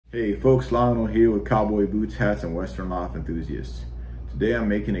Hey folks, Lionel here with Cowboy Boots, Hats, and Western Life Enthusiasts. Today I'm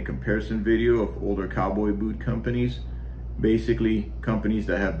making a comparison video of older cowboy boot companies, basically companies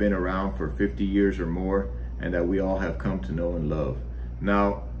that have been around for 50 years or more and that we all have come to know and love.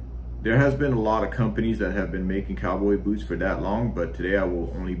 Now, there has been a lot of companies that have been making cowboy boots for that long, but today I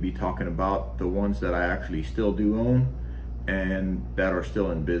will only be talking about the ones that I actually still do own and that are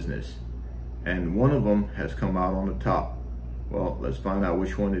still in business. And one of them has come out on the top. Well, let's find out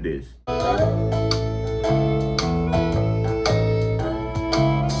which one it is. So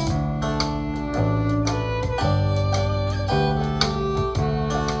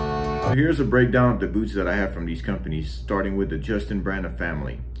here's a breakdown of the boots that I have from these companies, starting with the Justin brand of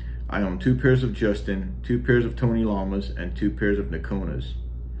family. I own 2 pairs of Justin, 2 pairs of Tony Lamas, and 2 pairs of Nakonas.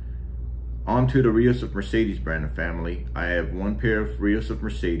 On to the Rios of Mercedes brand of family. I have 1 pair of Rios of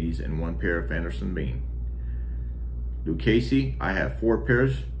Mercedes and 1 pair of Anderson Bean. Lucchese, I have 4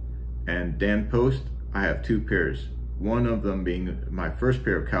 pairs, and Dan Post, I have 2 pairs. One of them being my first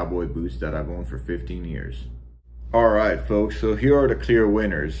pair of cowboy boots that I've owned for 15 years. All right, folks, so here are the clear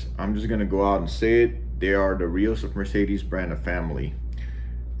winners. I'm just gonna go out and say it. They are the Rios of Mercedes brand of family.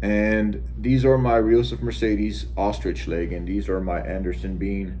 And these are my Rios of Mercedes ostrich leg, and these are my Anderson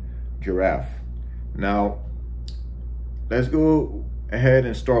Bean giraffe. Now, let's go ahead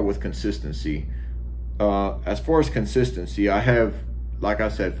and start with consistency. As far as consistency, I have, like I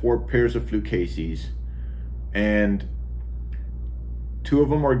said, 4 pairs of Lucchese's, and 2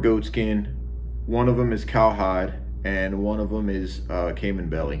 of them are goatskin, 1 of them is cowhide, and 1 of them is Cayman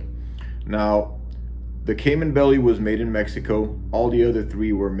belly. Now, the Cayman belly was made in Mexico. All the other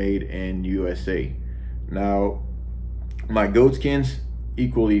 3 were made in USA. Now, my goatskins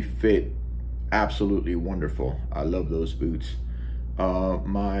equally fit absolutely wonderful. I love those boots.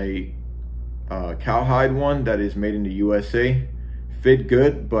 My cowhide one that is made in the USA fit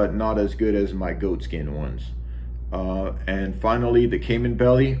good, but not as good as my goatskin ones. And finally, the Cayman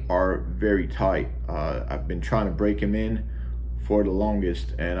belly are very tight. I've been trying to break them in for the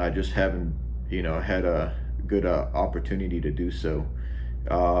longest, and I just haven't, had a good opportunity to do so.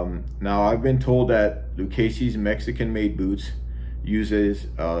 Now, I've been told that Lucchese's Mexican-made boots uses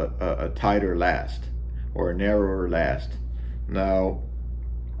a tighter last or a narrower last. Now,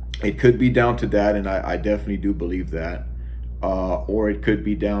 it could be down to that, and I definitely do believe that. Or it could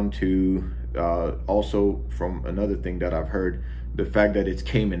be down to also, from another thing that I've heard, the fact that it's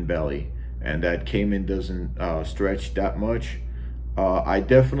Cayman belly and that Cayman doesn't stretch that much. I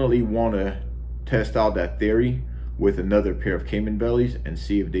definitely want to test out that theory with another pair of Cayman bellies and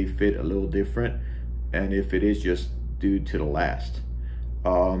see if they fit a little different and if it is just due to the last.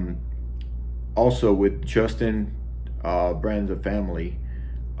 Also, with Justin brands of family,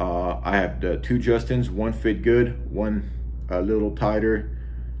 I have the 2 Justins, 1 fit good, 1 a little tighter.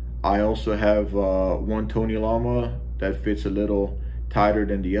 I also have 1 Tony Lama that fits a little tighter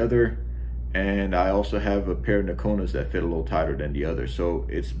than the other, and I also have a pair of Nakonas that fit a little tighter than the other. So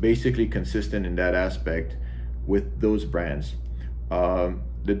it's basically consistent in that aspect with those brands.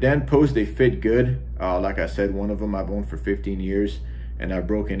 The Dan Post, they fit good. Like I said, 1 of them I've owned for 15 years and I've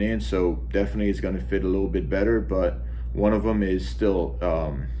broken in, so definitely it's going to fit a little bit better, but 1 of them is still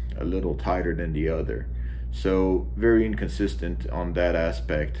a little tighter than the other. So very inconsistent on that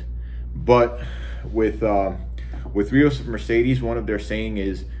aspect. But with Rios of Mercedes, one of their saying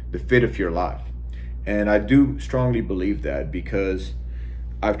is the fit of your life. And I do strongly believe that, because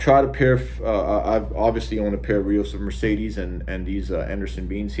I've tried a pair of, I've obviously owned a pair of Rios of Mercedes and these Anderson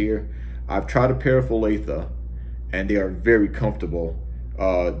Beans here. I've tried a pair of Olathe, and they are very comfortable,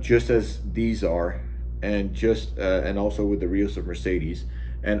 just as these are, and and also with the Rios of Mercedes.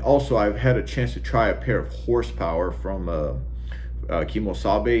 And also, I've had a chance to try a pair of Horsepower from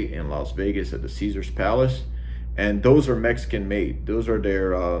Kimosabe in Las Vegas at the Caesars Palace, and those are Mexican made. Those are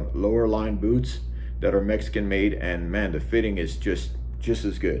their lower line boots that are Mexican made, and man, the fitting is just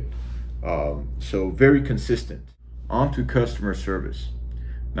as good. So very consistent. On to customer service.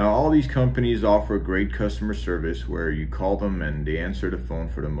 Now, all these companies offer great customer service where you call them and they answer the phone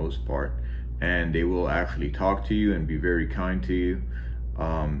for the most part, and they will actually talk to you and be very kind to you.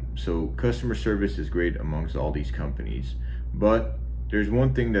 So customer service is great amongst all these companies. But there's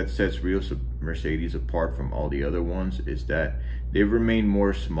one thing that sets Rios of Mercedes apart from all the other ones, is that they've remained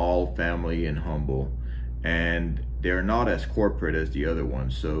more small, family, and humble, and they're not as corporate as the other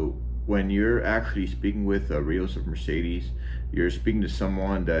ones. So when you're actually speaking with Rios of Mercedes, you're speaking to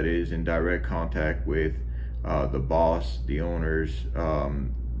someone that is in direct contact with the boss, the owners,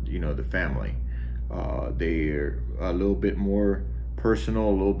 the family. They're a little bit more personal, a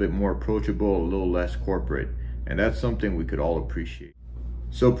little bit more approachable, a little less corporate, and that's something we could all appreciate.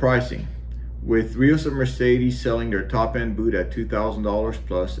 So pricing. With Rios of Mercedes selling their top-end boot at $2,000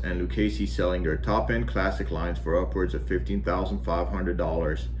 plus and Lucchese selling their top-end classic lines for upwards of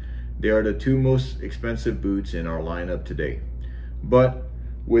 $15,500, they are the two most expensive boots in our lineup today. But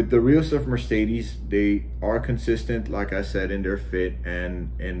with the Rios of Mercedes, they are consistent, like I said, in their fit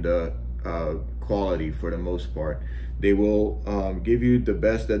and in the quality for the most part. They will give you the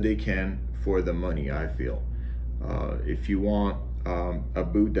best that they can for the money, I feel. If you want a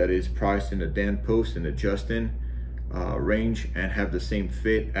boot that is priced in the Dan Post and the Justin range and have the same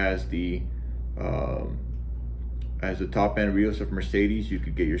fit as the top end Rios of Mercedes, you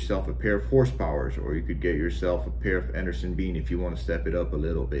could get yourself a pair of Horsepowers, or you could get yourself a pair of Anderson Bean if you want to step it up a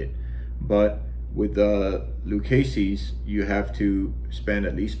little bit. But with the Lucchese's, you have to spend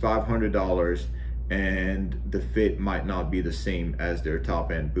at least $500, and the fit might not be the same as their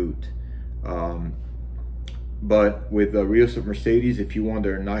top end boot. But with the Rios of Mercedes, if you want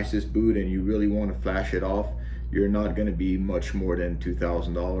their nicest boot and you really want to flash it off, you're not going to be much more than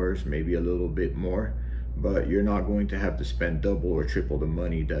 $2,000, maybe a little bit more, but you're not going to have to spend double or triple the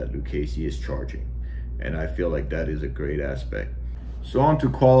money that Lucchese is charging. And I feel like that is a great aspect. So on to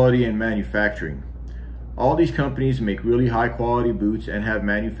quality and manufacturing. All these companies make really high quality boots and have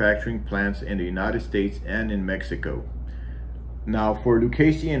manufacturing plants in the United States and in Mexico. Now for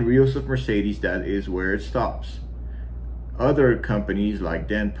Lucchese and Rios of Mercedes, that is where it stops. Other companies like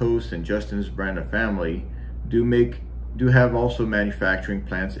Dan Post and Justin's brand of family do have also manufacturing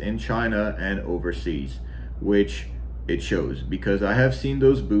plants in China and overseas, which it shows, because I have seen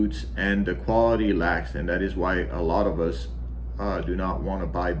those boots and the quality lacks, and that is why a lot of us do not want to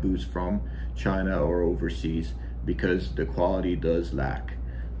buy boots from China or overseas, because the quality does lack.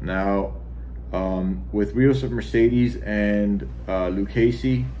 Now with Rios of Mercedes and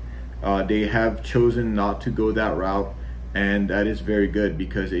Lucchese, they have chosen not to go that route, and that is very good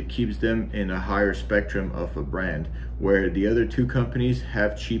because it keeps them in a higher spectrum of a brand, where the other two companies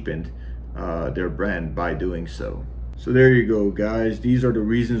have cheapened their brand by doing so. So there you go, guys. These are the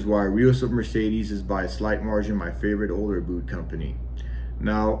reasons why Rios of Mercedes is by a slight margin my favorite older boot company.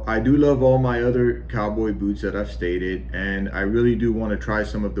 Now, I do love all my other cowboy boots that I've stated, and I really do want to try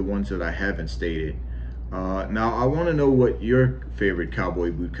some of the ones that I haven't stated. Now, I want to know what your favorite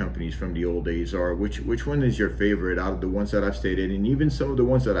cowboy boot companies from the old days are. Which one is your favorite out of the ones that I've stated, and even some of the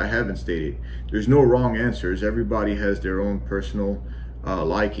ones that I haven't stated? There's no wrong answers. Everybody has their own personal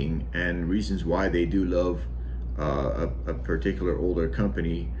liking and reasons why they do love a particular older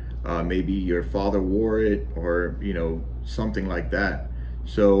company. Maybe your father wore it, or something like that.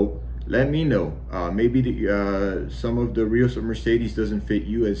 So let me know. Maybe some of the Rios of Mercedes doesn't fit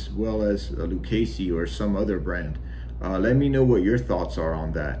you as well as a Lucchese or some other brand. Let me know what your thoughts are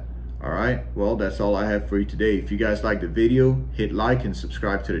on that. All right, well, that's all I have for you today. If you guys like the video, hit like and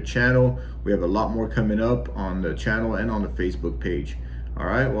subscribe to the channel. We have a lot more coming up on the channel and on the Facebook page. All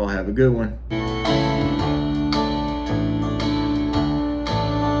right, well, have a good one.